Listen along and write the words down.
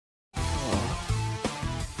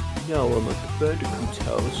Now I'm at the Bandicoot's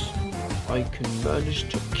house. I can manage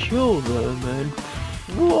to kill them and...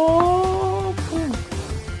 Whoa!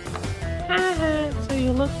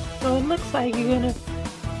 So it looks like you're gonna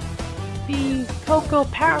be Coco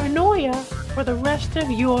Paranoia for the rest of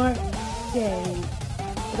your day.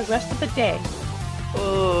 For the rest of the day.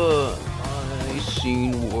 I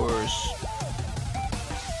seen worse.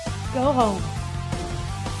 Go home.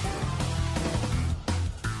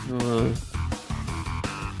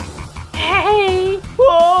 Hey!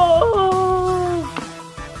 Whoa!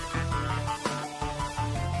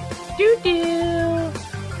 Doo-doo!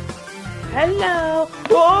 Hello!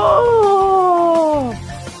 Whoa!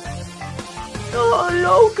 Oh,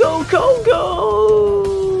 loco, Coco!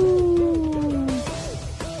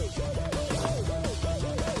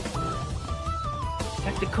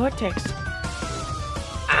 Dr. Cortex,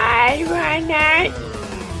 I wanna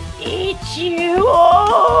eat you!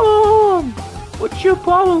 Oh! What's your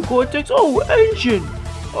problem, Cortex? Oh, engine!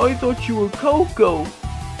 I thought you were Coco.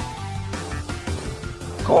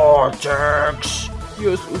 Cortex!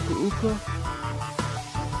 Yes, Uka Uka?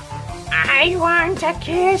 I want to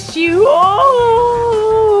kiss you! Oh!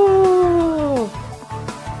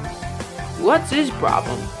 What's his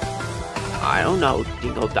problem? I don't know,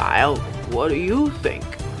 Dingle Dial. What do you think?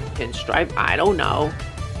 Pinstripe, I don't know.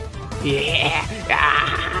 Yeah,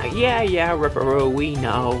 yeah, Ripperoo, we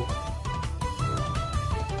know.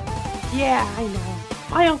 Yeah, I know.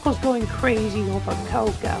 My uncle's going crazy over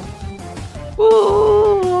Coco.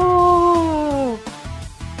 Ooh!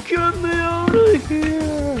 Get me out of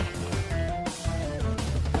here!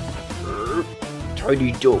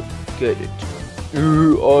 Tiny don't get it.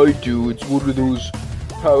 I do. It's one of those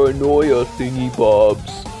paranoia thingy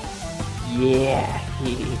bobs. Yeah.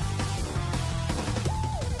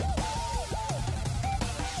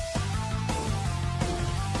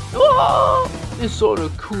 Oh! This ought to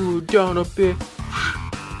cool down a bit.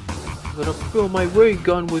 I'm gonna fill my ray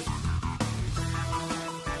gun with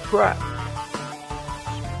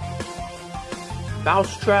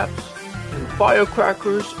mouse traps and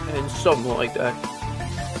firecrackers and something like that.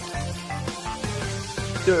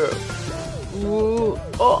 There. Ooh.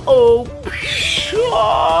 Uh-oh.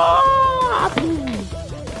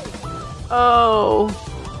 Oh,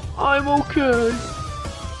 I'm okay.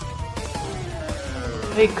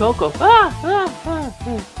 Hey, Coco. Come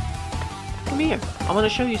here. I want to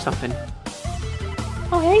show you something.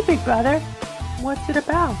 Oh, hey, big brother. What's it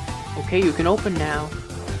about? Okay, you can open now.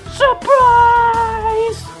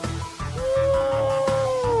 Surprise!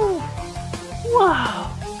 Ooh.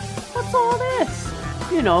 Wow. What's all this?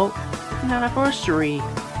 You know, an anniversary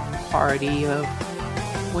party of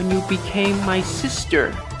when you became my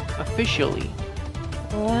sister, officially.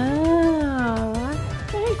 Wow.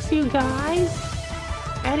 Thanks, you guys.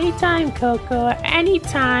 Anytime, Coco.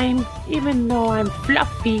 Anytime. Even though I'm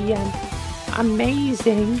fluffy and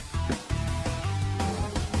amazing.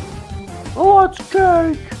 Oh, it's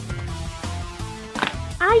cake!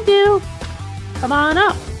 I do. Come on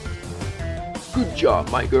up. Good job,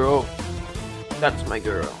 my girl. That's my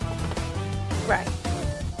girl. Right.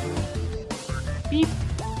 Beep.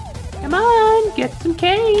 Come on, get some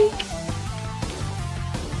cake.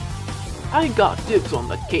 I got dibs on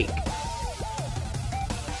the cake.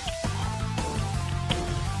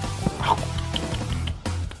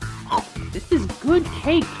 This is good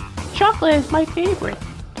cake. Chocolate is my favorite.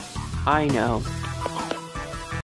 I know.